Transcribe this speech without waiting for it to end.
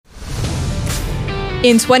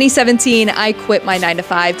In 2017, I quit my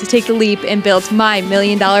 9-to-5 to take the leap and build my $1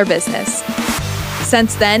 million business.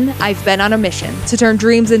 Since then, I've been on a mission to turn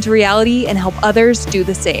dreams into reality and help others do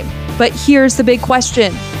the same. But here's the big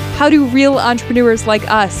question. How do real entrepreneurs like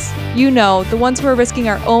us, the ones who are risking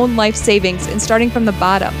our own life savings and starting from the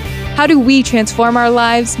bottom, how do we transform our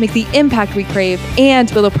lives, make the impact we crave,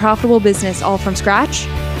 and build a profitable business all from scratch?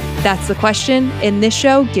 That's the question, and this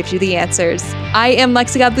show gives you the answers. I am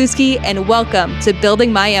Lexi Godlewski, and welcome to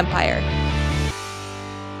Building My Empire.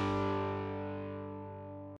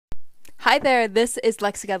 Hi there, this is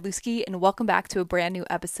Lexi Godlewski, and welcome back to a brand new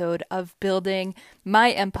episode of Building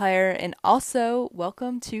My Empire, and also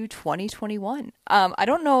welcome to 2021. I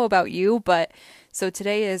don't know about you, but so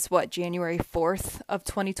today is January 4th of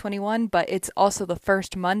 2021, but it's also the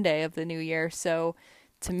first Monday of the new year, so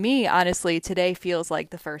to me, honestly, today feels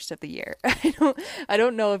like the first of the year. I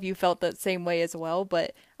don't know if you felt that same way as well,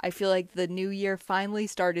 but I feel like the new year finally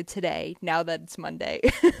started today, now that it's Monday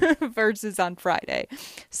versus on Friday.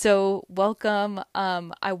 So welcome.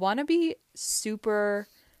 I want to be super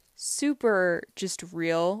just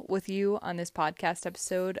real with you on this podcast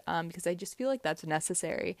episode because I just feel like that's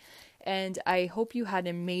necessary. And I hope you had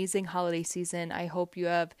an amazing holiday season. I hope you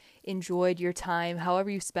have enjoyed your time, however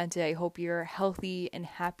you spent it. I hope you're healthy and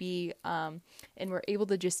happy and we're able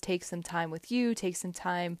to just take some time with you, take some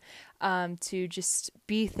time to just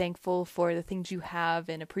be thankful for the things you have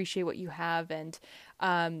and appreciate what you have and,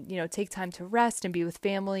 take time to rest and be with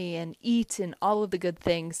family and eat and all of the good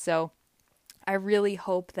things. So I really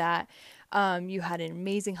hope that you had an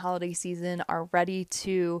amazing holiday season, are ready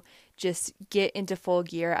to just get into full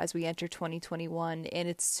gear as we enter 2021. And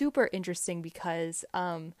it's super interesting because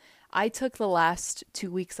I took the last 2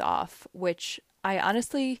 weeks off, which I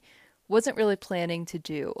honestly wasn't really planning to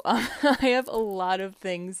do. I have a lot of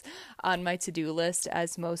things on my to-do list,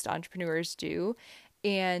 as most entrepreneurs do.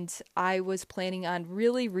 And I was planning on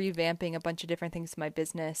really revamping a bunch of different things in my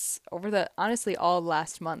business over honestly all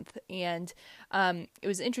last month. And it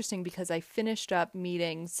was interesting because I finished up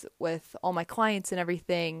meetings with all my clients and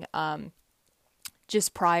everything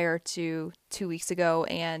just prior to 2 weeks ago.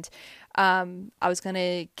 And I was going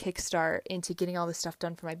to kickstart into getting all this stuff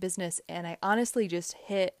done for my business. And I honestly just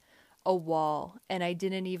hit a wall and I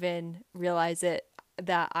didn't even realize it,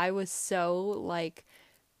 that I was so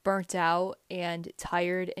burnt out and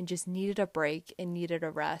tired and just needed a break and needed a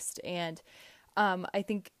rest. And I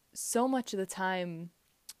think so much of the time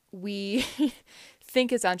we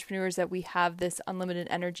think as entrepreneurs that we have this unlimited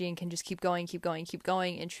energy and can just keep going.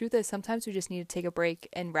 And truth is, sometimes we just need to take a break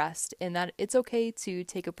and rest, and that it's okay to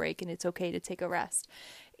take a break and it's okay to take a rest.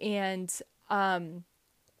 And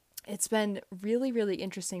it's been really, really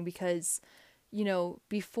interesting because,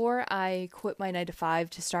 before I quit my 9-to-5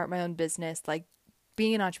 to start my own business,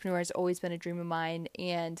 being an entrepreneur has always been a dream of mine,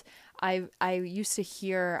 and I used to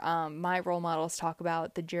hear my role models talk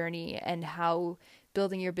about the journey and how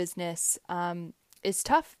building your business is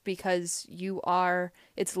tough because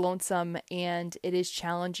it's lonesome and it is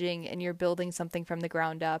challenging, and you're building something from the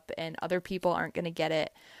ground up, and other people aren't going to get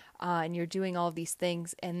it, and you're doing all of these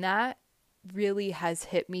things, and that really has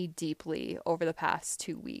hit me deeply over the past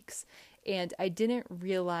 2 weeks, and I didn't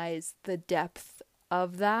realize the depth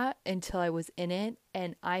of that until I was in it,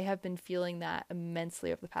 and I have been feeling that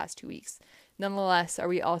immensely over the past 2 weeks. Nonetheless, are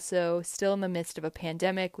we also still in the midst of a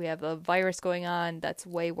pandemic? We have a virus going on that's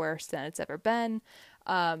way worse than it's ever been.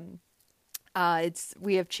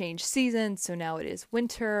 We have changed seasons, so now it is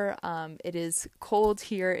winter. It is cold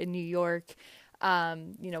here in New York.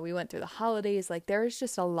 We went through the holidays. There is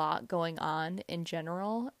just a lot going on in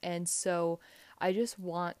general, and so I just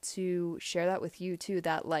want to share that with you too,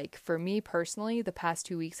 that for me personally, the past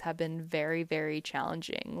 2 weeks have been very, very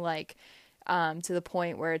challenging, to the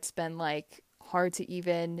point where it's been hard to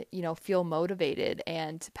even, feel motivated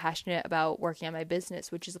and passionate about working on my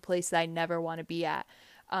business, which is a place that I never want to be at.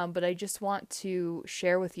 But I just want to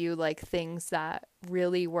share with you things that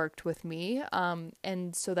really worked with me.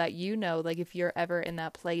 And so that, if you're ever in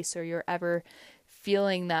that place, or you're ever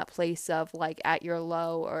feeling that place of at your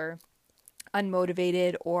low or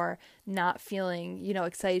unmotivated or not feeling,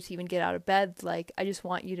 excited to even get out of bed, I just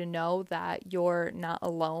want you to know that you're not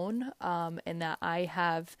alone, and that I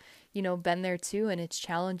have, been there too, and it's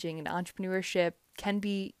challenging, and entrepreneurship can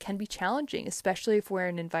be challenging, especially if we're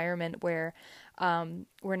in an environment where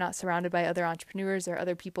we're not surrounded by other entrepreneurs or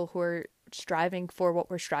other people who are striving for what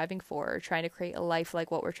we're striving for, or trying to create a life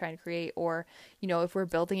like what we're trying to create, or if we're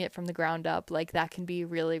building it from the ground up, that can be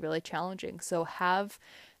really, really challenging. So have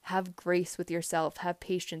have grace with yourself, have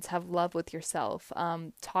patience, have love with yourself.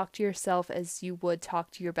 Talk to yourself as you would talk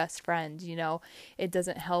to your best friend. You know, it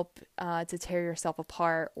doesn't help to tear yourself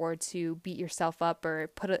apart or to beat yourself up or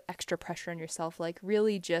put extra pressure on yourself. Like,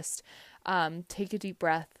 really just take a deep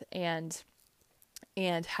breath and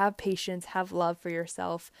have patience, have love for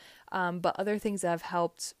yourself. But other things that have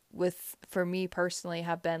helped for me personally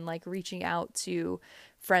have been like reaching out to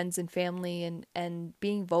friends and family and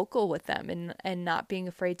being vocal with them and not being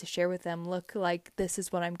afraid to share with them, look, like, this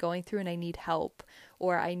is what I'm going through and I need help,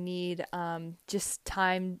 or I need just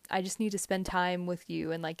time. I just need to spend time with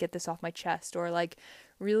you and like get this off my chest, or like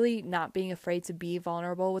really not being afraid to be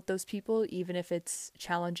vulnerable with those people, even if it's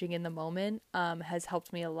challenging in the moment, has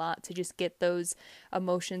helped me a lot to just get those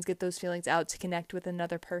emotions, get those feelings out, to connect with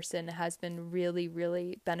another person has been really,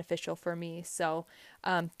 really beneficial for me. So,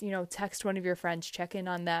 text one of your friends, check in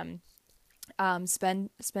on them.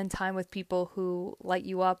 Spend time with people who light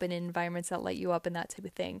you up and in environments that light you up, and that type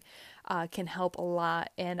of thing can help a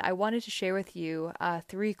lot. And I wanted to share with you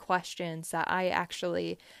 3 questions that I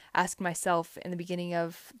actually asked myself in the beginning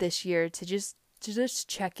of this year to just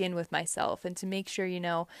check in with myself and to make sure,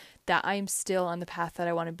 that I'm still on the path that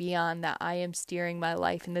I want to be on, that I am steering my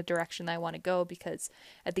life in the direction that I want to go. Because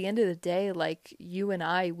at the end of the day, like, you and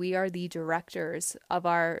I, we are the directors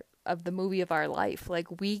of the movie of our life.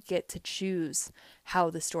 Like, we get to choose how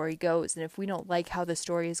the story goes. And if we don't like how the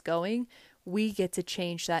story is going, we get to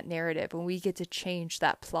change that narrative, and we get to change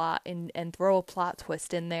that plot and throw a plot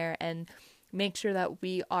twist in there and make sure that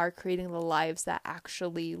we are creating the lives that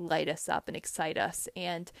actually light us up and excite us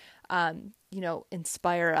and,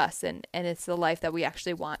 inspire us. And it's the life that we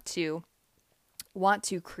actually want to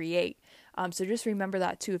create. So just remember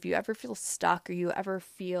that too. If you ever feel stuck or you ever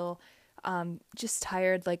feel just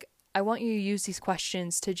tired, like, I want you to use these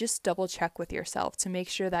questions to just double check with yourself to make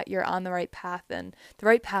sure that you're on the right path, and the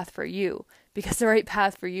right path for you, because the right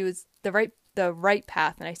path for you is the right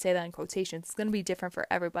path. And I say that in quotations. It's going to be different for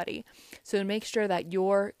everybody. So to make sure that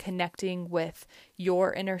you're connecting with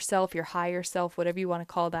your inner self, your higher self, whatever you want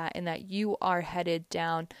to call that, and that you are headed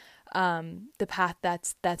down the path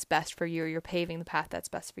that's best for you, or you're paving the path that's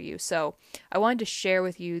best for you. So I wanted to share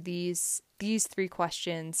with you these 3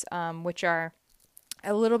 questions, which are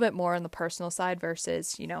a little bit more on the personal side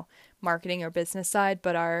versus, marketing or business side,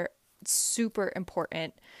 but are super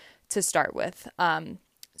important to start with.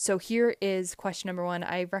 So here is question number 1.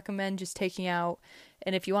 I recommend just taking out,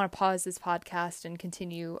 and if you want to pause this podcast and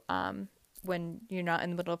continue, when you're not in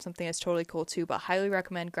the middle of something, that's totally cool too, but highly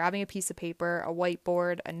recommend grabbing a piece of paper, a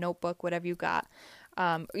whiteboard, a notebook, whatever you got.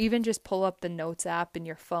 Or even just pull up the notes app in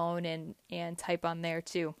your phone and type on there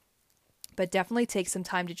too. But definitely take some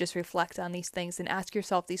time to just reflect on these things and ask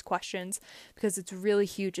yourself these questions, because it's really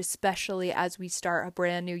huge, especially as we start a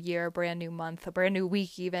brand new year, a brand new month, a brand new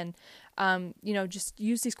week even. Just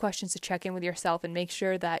use these questions to check in with yourself and make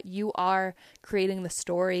sure that you are creating the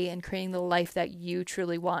story and creating the life that you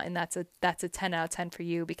truly want. And that's a 10 out of 10 for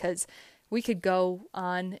you, because we could go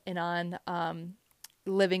on and on,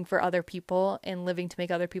 living for other people and living to make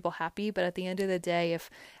other people happy. But at the end of the day, if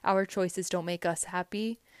our choices don't make us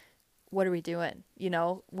happy, what are we doing?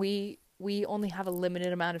 We only have a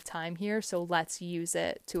limited amount of time here, so let's use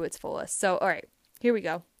it to its fullest. So, all right, here we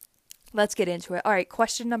go. Let's get into it. All right,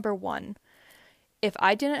 question number 1. If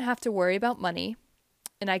I didn't have to worry about money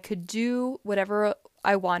and I could do whatever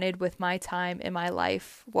I wanted with my time in my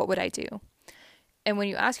life, what would I do? And when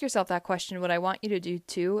you ask yourself that question, what I want you to do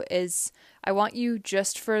too is I want you,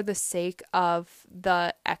 just for the sake of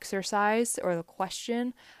the exercise or the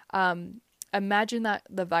question, imagine that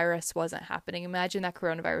the virus wasn't happening. Imagine that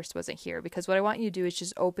coronavirus wasn't here, because what I want you to do is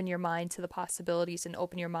just open your mind to the possibilities and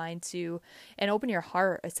open your mind to, and open your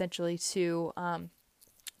heart essentially to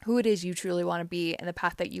who it is you truly want to be and the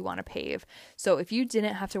path that you want to pave. So if you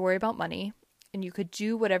didn't have to worry about money and you could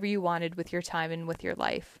do whatever you wanted with your time and with your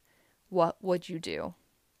life, what would you do?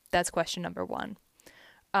 That's question number 1.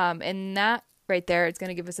 And that right there, it's going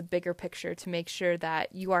to give us a bigger picture to make sure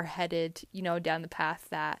that you are headed, down the path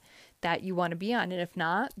that you want to be on. And if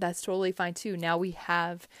not, that's totally fine too. Now we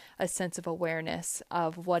have a sense of awareness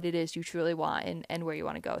of what it is you truly want and where you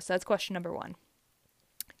want to go. So that's question number 1.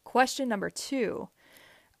 Question number 2.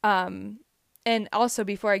 And also,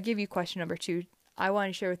 before I give you question number 2, I want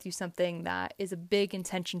to share with you something that is a big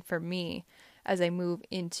intention for me as I move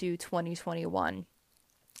into 2021.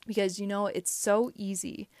 Because, it's so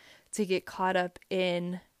easy to get caught up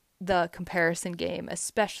in the comparison game,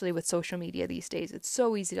 especially with social media these days. It's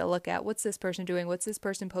so easy to look at, what's this person doing? What's this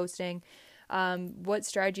person posting? What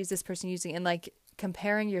strategy is this person using? And like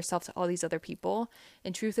comparing yourself to all these other people.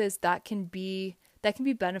 And truth is, that can be that can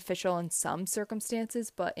be beneficial in some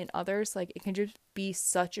circumstances, but in others, like it can just be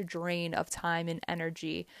such a drain of time and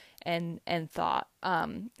energy and thought.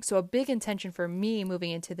 So a big intention for me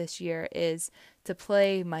moving into this year is to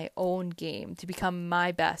play my own game, to become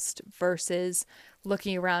my best versus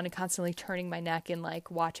looking around and constantly turning my neck and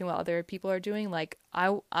like watching what other people are doing. Like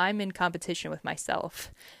I'm in competition with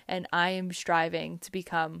myself, and I am striving to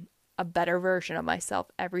become a better version of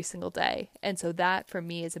myself every single day. And so that for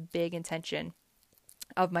me is a big intention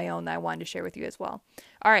of my own that I wanted to share with you as well.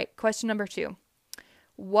 All right, question number 2.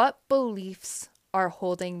 What beliefs are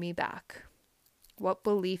holding me back? What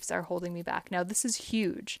beliefs are holding me back? Now, this is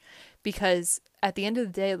huge because at the end of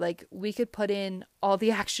the day, like we could put in all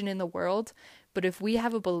the action in the world, but if we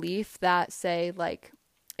have a belief that, say, like,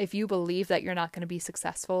 if you believe that you're not going to be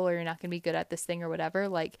successful or you're not going to be good at this thing or whatever,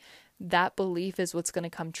 like that belief is what's going to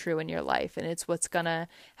come true in your life, and it's what's going to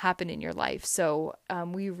happen in your life. So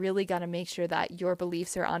we really got to make sure that your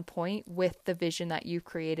beliefs are on point with the vision that you've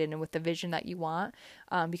created and with the vision that you want.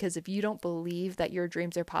 Because if you don't believe that your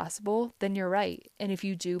dreams are possible, then you're right. And if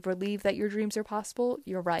you do believe that your dreams are possible,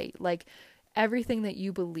 you're right. Like everything that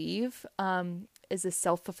you believe is a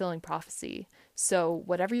self-fulfilling prophecy. So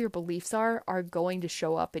whatever your beliefs are going to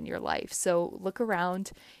show up in your life. So look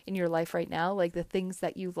around in your life right now, like the things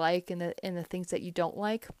that you like and the things that you don't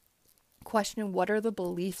like. Question, what are the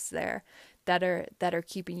beliefs there that are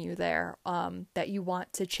keeping you there, that you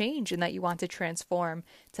want to change and that you want to transform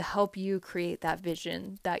to help you create that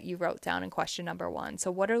vision that you wrote down in question number 1.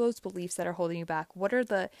 So what are those beliefs that are holding you back?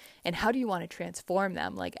 And how do you want to transform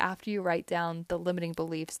them? Like after you write down the limiting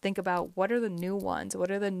beliefs, think about what are the new ones,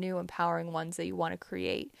 what are the new empowering ones that you want to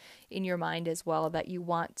create in your mind as well, that you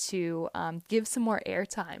want to give some more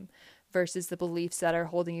airtime versus the beliefs that are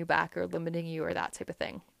holding you back or limiting you or that type of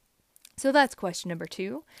thing. So that's question number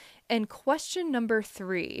 2. And question number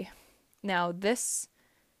 3. Now, this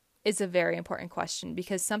is a very important question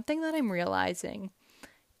because something that I'm realizing,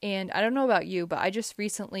 and I don't know about you, but I just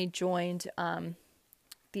recently joined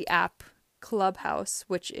the app Clubhouse,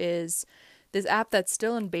 which is this app that's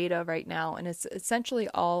still in beta right now, and it's essentially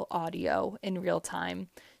all audio in real time.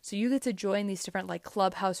 So you get to join these different like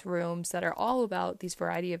Clubhouse rooms that are all about these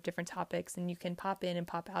variety of different topics, and you can pop in and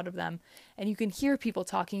pop out of them, and you can hear people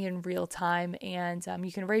talking in real time, and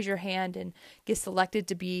you can raise your hand and get selected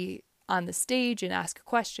to be on the stage and ask a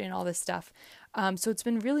question, all this stuff. So it's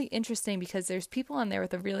been really interesting because there's people on there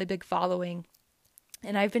with a really big following.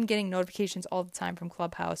 And I've been getting notifications all the time from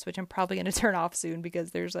Clubhouse, which I'm probably going to turn off soon because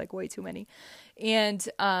there's like way too many. And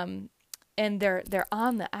they're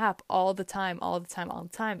on the app all the time.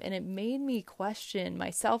 And it made me question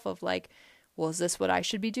myself of like, well, is this what I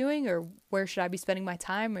should be doing, or where should I be spending my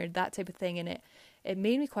time, or that type of thing. And it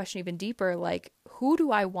made me question even deeper, like, who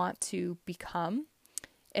do I want to become,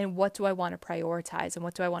 and what do I want to prioritize, and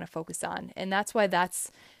what do I want to focus on? And that's why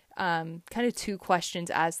that's kind of 2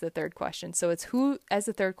 questions as the third question. So it's who, as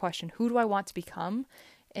the third question, who do I want to become?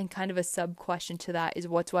 And kind of a sub question to that is,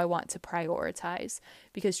 what do I want to prioritize?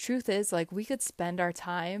 Because truth is, like, we could spend our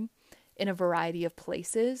time in a variety of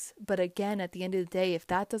places, but again, at the end of the day, if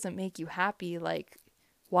that doesn't make you happy, like,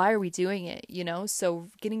 why are we doing it? So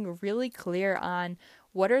getting really clear on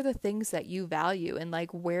what are the things that you value, and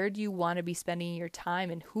like, where do you want to be spending your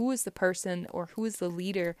time, and who is the person or who is the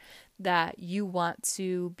leader that you want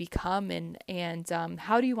to become, and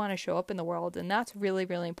how do you want to show up in the world? And that's really,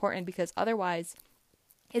 really important, because otherwise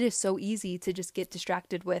it is so easy to just get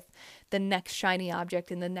distracted with the next shiny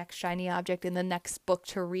object and the next shiny object and the next book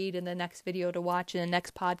to read and the next video to watch and the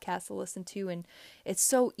next podcast to listen to. And it's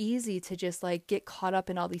so easy to just like get caught up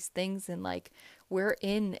in all these things. And like, we're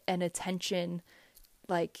in an attention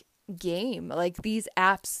like game, like these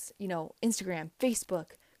apps, Instagram,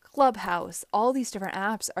 Facebook, Clubhouse, all these different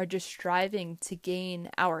apps are just striving to gain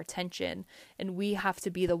our attention, and we have to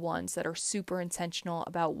be the ones that are super intentional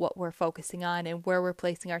about what we're focusing on and where we're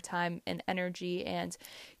placing our time and energy. And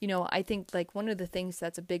I think like one of the things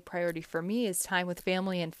that's a big priority for me is time with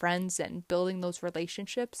family and friends and building those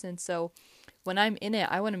relationships. And so when I'm in it,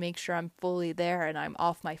 I want to make sure I'm fully there and I'm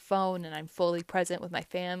off my phone and I'm fully present with my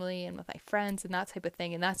family and with my friends and that type of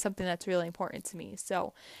thing. And that's something that's really important to me.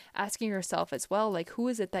 So asking yourself as well, like, who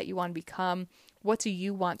is it that you want to become? What do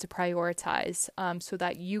you want to prioritize, so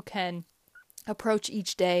that you can approach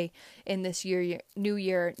each day in this new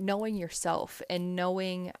year, knowing yourself and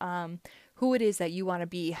knowing who it is that you want to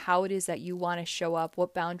be, how it is that you want to show up,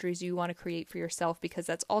 what boundaries you want to create for yourself, because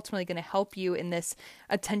that's ultimately going to help you in this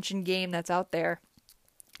attention game that's out there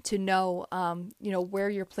to know, where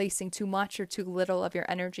you're placing too much or too little of your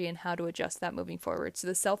energy and how to adjust that moving forward. So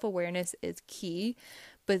the self-awareness is key,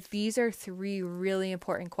 But these are three really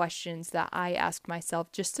important questions that I ask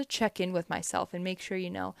myself just to check in with myself and make sure,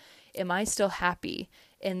 am I still happy?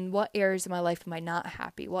 In what areas of my life am I not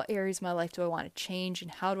happy? What areas of my life do I want to change, and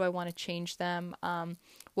how do I want to change them?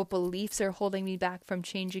 What beliefs are holding me back from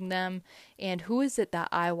changing them? And who is it that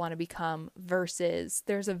I want to become versus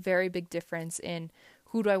there's a very big difference in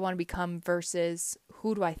who do I want to become versus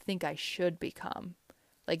who do I think I should become?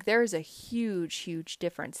 Like there is a huge, huge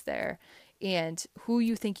difference there. And who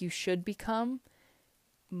you think you should become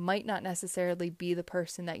might not necessarily be the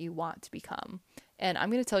person that you want to become. And I'm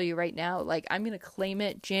going to tell you right now, like I'm going to claim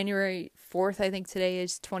it. January 4th, I think today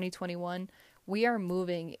is 2021. We are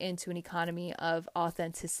moving into an economy of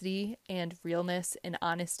authenticity and realness and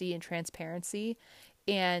honesty and transparency.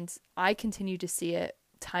 And I continue to see it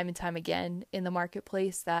time and time again in the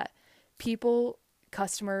marketplace that people,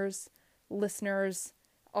 customers, listeners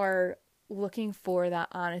are looking for that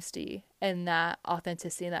honesty and that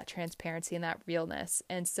authenticity and that transparency and that realness.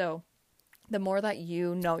 And so the more that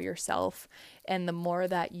you know yourself and the more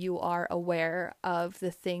that you are aware of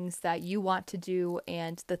the things that you want to do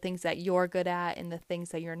and the things that you're good at and the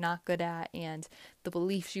things that you're not good at and the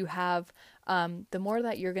beliefs you have, the more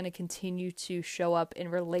that you're going to continue to show up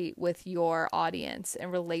and relate with your audience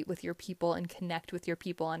and relate with your people and connect with your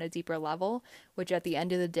people on a deeper level, which at the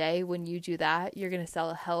end of the day, when you do that, you're going to sell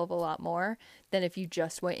a hell of a lot more than if you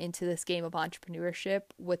just went into this game of entrepreneurship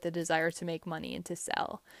with the desire to make money and to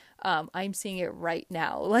sell. I'm seeing it right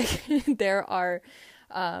now. Like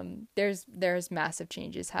there's massive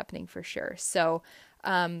changes happening for sure. So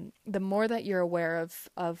the more that you're aware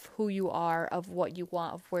of who you are, of what you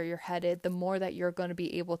want, of where you're headed, the more that you're going to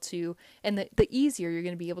be able to, and the easier you're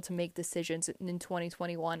going to be able to make decisions in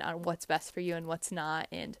 2021 on what's best for you and what's not,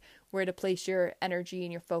 and where to place your energy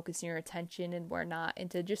and your focus and your attention and where not,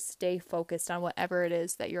 and to just stay focused on whatever it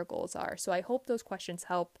is that your goals are. So I hope those questions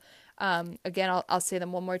help. Again, I'll say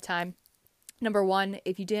them one more time. Number one,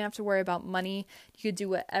 if you didn't have to worry about money, you could do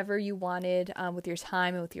whatever you wanted with your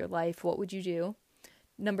time and with your life, what would you do?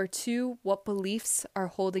 Number two, what beliefs are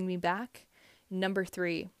holding me back? Number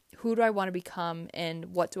three, who do I want to become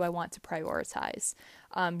and what do I want to prioritize?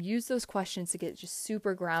 Use those questions to get just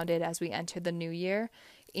super grounded as we enter the new year.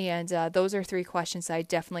 And those are three questions that I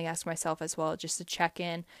definitely ask myself as well, just to check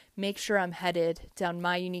in, make sure I'm headed down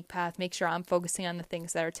my unique path, make sure I'm focusing on the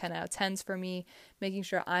things that are 10 out of 10s for me, making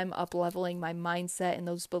sure I'm up-leveling my mindset and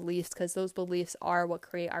those beliefs, because those beliefs are what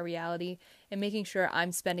create our reality, and making sure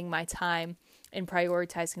I'm spending my time in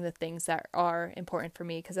prioritizing the things that are important for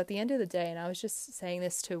me. Because at the end of the day, and I was just saying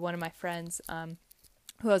this to one of my friends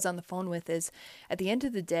who I was on the phone with, is at the end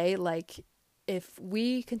of the day, like, if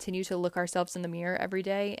we continue to look ourselves in the mirror every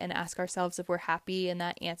day and ask ourselves if we're happy and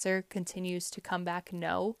that answer continues to come back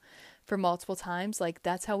no for multiple times, like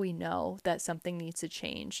that's how we know that something needs to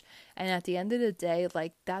change. And at the end of the day,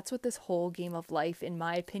 like that's what this whole game of life, in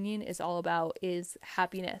my opinion, is all about, is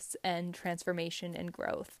happiness and transformation and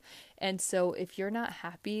growth. And so if you're not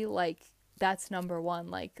happy, like that's number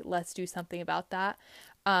one, like let's do something about that.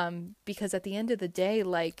 Because at the end of the day,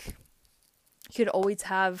 like you could always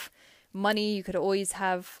have money, you could always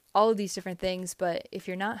have all of these different things, but if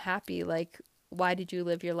you're not happy, like why did you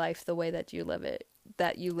live your life the way that you lived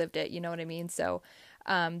it, you know what I mean? So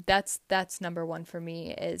that's number one for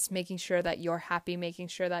me, is making sure that you're happy, making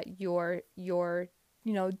sure that you're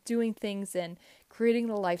doing things and creating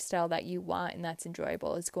the lifestyle that you want and that's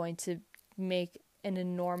enjoyable is going to make an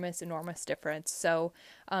enormous difference. So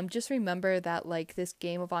just remember that like this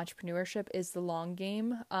game of entrepreneurship is the long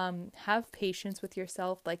game. Have patience with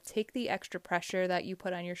yourself, like take the extra pressure that you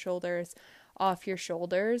put on your shoulders off your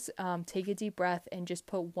shoulders. Take a deep breath and just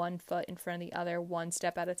put one foot in front of the other, one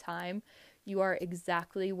step at a time. You are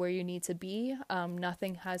exactly where you need to be.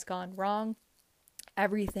 Nothing has gone wrong.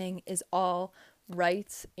 Everything is all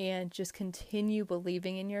right, and just continue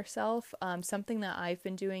believing in yourself. Something that I've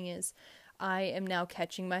been doing is I am now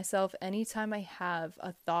catching myself anytime I have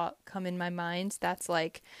a thought come in my mind that's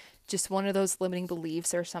like just one of those limiting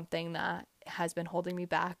beliefs or something that has been holding me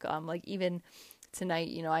back. Like even tonight,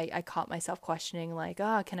 I caught myself questioning like,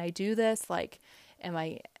 can I do this? Like,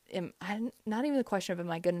 not even the question of am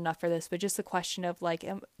I good enough for this, but just the question of like,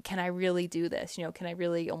 can I really do this? Can I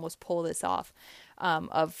really almost pull this off,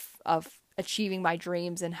 of achieving my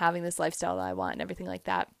dreams and having this lifestyle that I want and everything like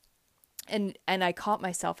that. And I caught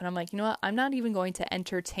myself and I'm like, you know what? I'm not even going to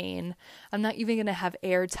entertain. I'm not even going to have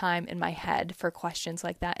airtime in my head for questions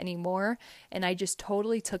like that anymore. And I just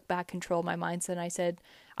totally took back control of my mindset. And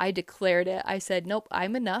I declared it. I said, nope,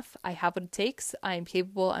 I'm enough. I have what it takes. I am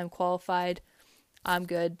capable. I'm qualified. I'm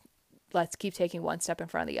good. let's keep taking one step in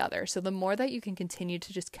front of the other. So the more that you can continue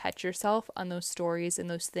to just catch yourself on those stories and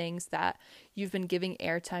those things that you've been giving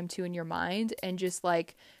airtime to in your mind, and just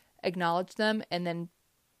like acknowledge them and then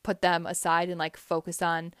put them aside and like focus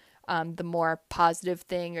on the more positive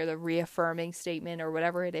thing or the reaffirming statement or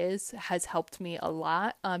whatever it is, has helped me a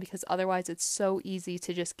lot, because otherwise it's so easy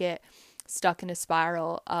to just get stuck in a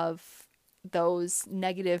spiral of those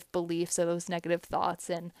negative beliefs or those negative thoughts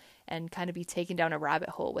and kind of be taken down a rabbit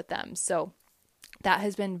hole with them. So that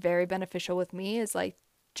has been very beneficial with me, is like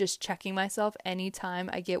just checking myself anytime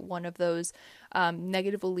I get one of those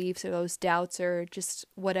negative beliefs or those doubts or just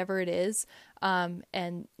whatever it is,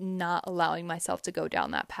 and not allowing myself to go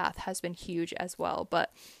down that path has been huge as well.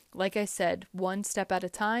 But like I said, one step at a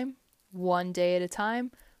time, one day at a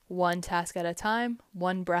time, one task at a time,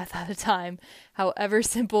 one breath at a time. However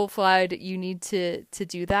simplified you need to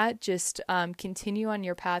do that, just continue on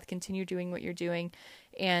your path, continue doing what you're doing,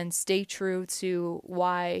 and stay true to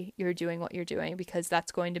why you're doing what you're doing, because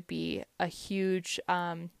that's going to be a huge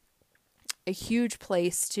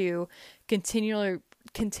place to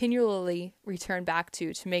continually return back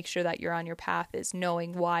to make sure that you're on your path, is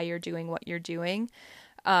knowing why you're doing what you're doing.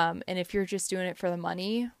 And if you're just doing it for the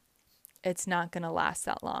money, it's not going to last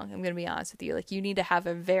that long. I'm going to be honest with you. Like, you need to have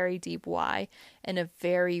a very deep why and a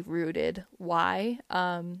very rooted why.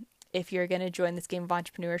 If you're going to join this game of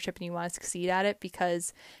entrepreneurship and you want to succeed at it,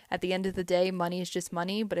 because at the end of the day, money is just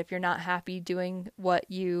money. But if you're not happy doing what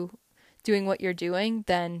you're doing,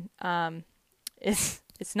 then,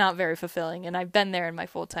 it's not very fulfilling. And I've been there in my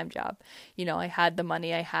full-time job. You know, I had the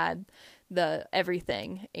money, I had the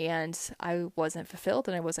everything, and I wasn't fulfilled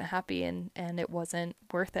and I wasn't happy, and it wasn't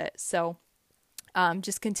worth it. So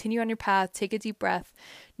just continue on your path, take a deep breath,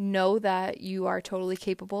 know that you are totally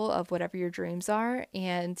capable of whatever your dreams are,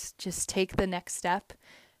 and just take the next step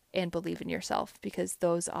and believe in yourself, because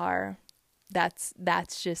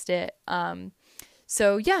that's just it.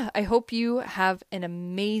 So yeah, I hope you have an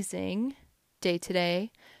amazing day today.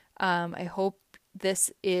 I hope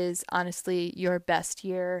this is honestly your best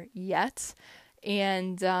year yet.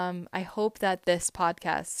 And I hope that this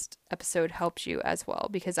podcast episode helps you as well,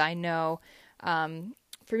 because I know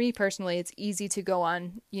for me personally, it's easy to go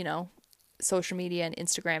on, social media and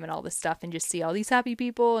Instagram and all this stuff and just see all these happy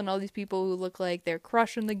people and all these people who look like they're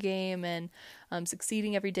crushing the game and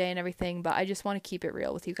succeeding every day and everything. But I just want to keep it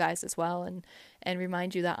real with you guys as well, and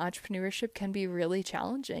remind you that entrepreneurship can be really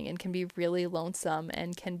challenging and can be really lonesome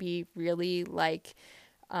and can be really like,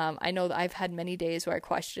 I know that I've had many days where I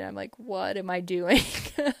question, I'm like, what am I doing?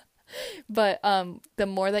 But the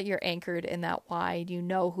more that you're anchored in that why, you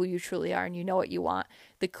know who you truly are and you know what you want,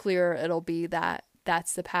 the clearer it'll be that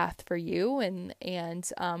that's the path for you, and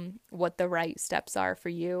what the right steps are for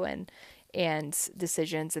you, and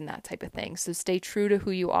decisions and that type of thing. So stay true to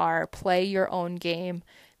who you are, play your own game,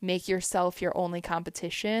 make yourself your only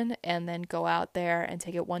competition, and then go out there and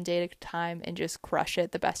take it one day at a time and just crush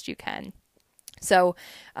it the best you can. So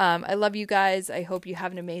I love you guys. I hope you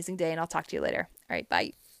have an amazing day, and I'll talk to you later. All right,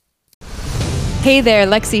 bye. Hey there,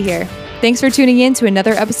 Lexi here. Thanks for tuning in to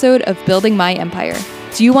another episode of Building My Empire.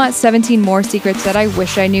 Do you want 17 more secrets that I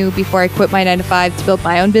wish I knew before I quit my 9-to-5 to build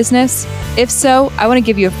my own business? If so, I want to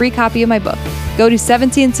give you a free copy of my book. Go to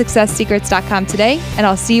 17successsecrets.com today, and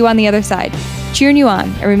I'll see you on the other side. Cheering you on,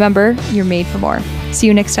 and remember, you're made for more. See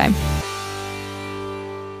you next time.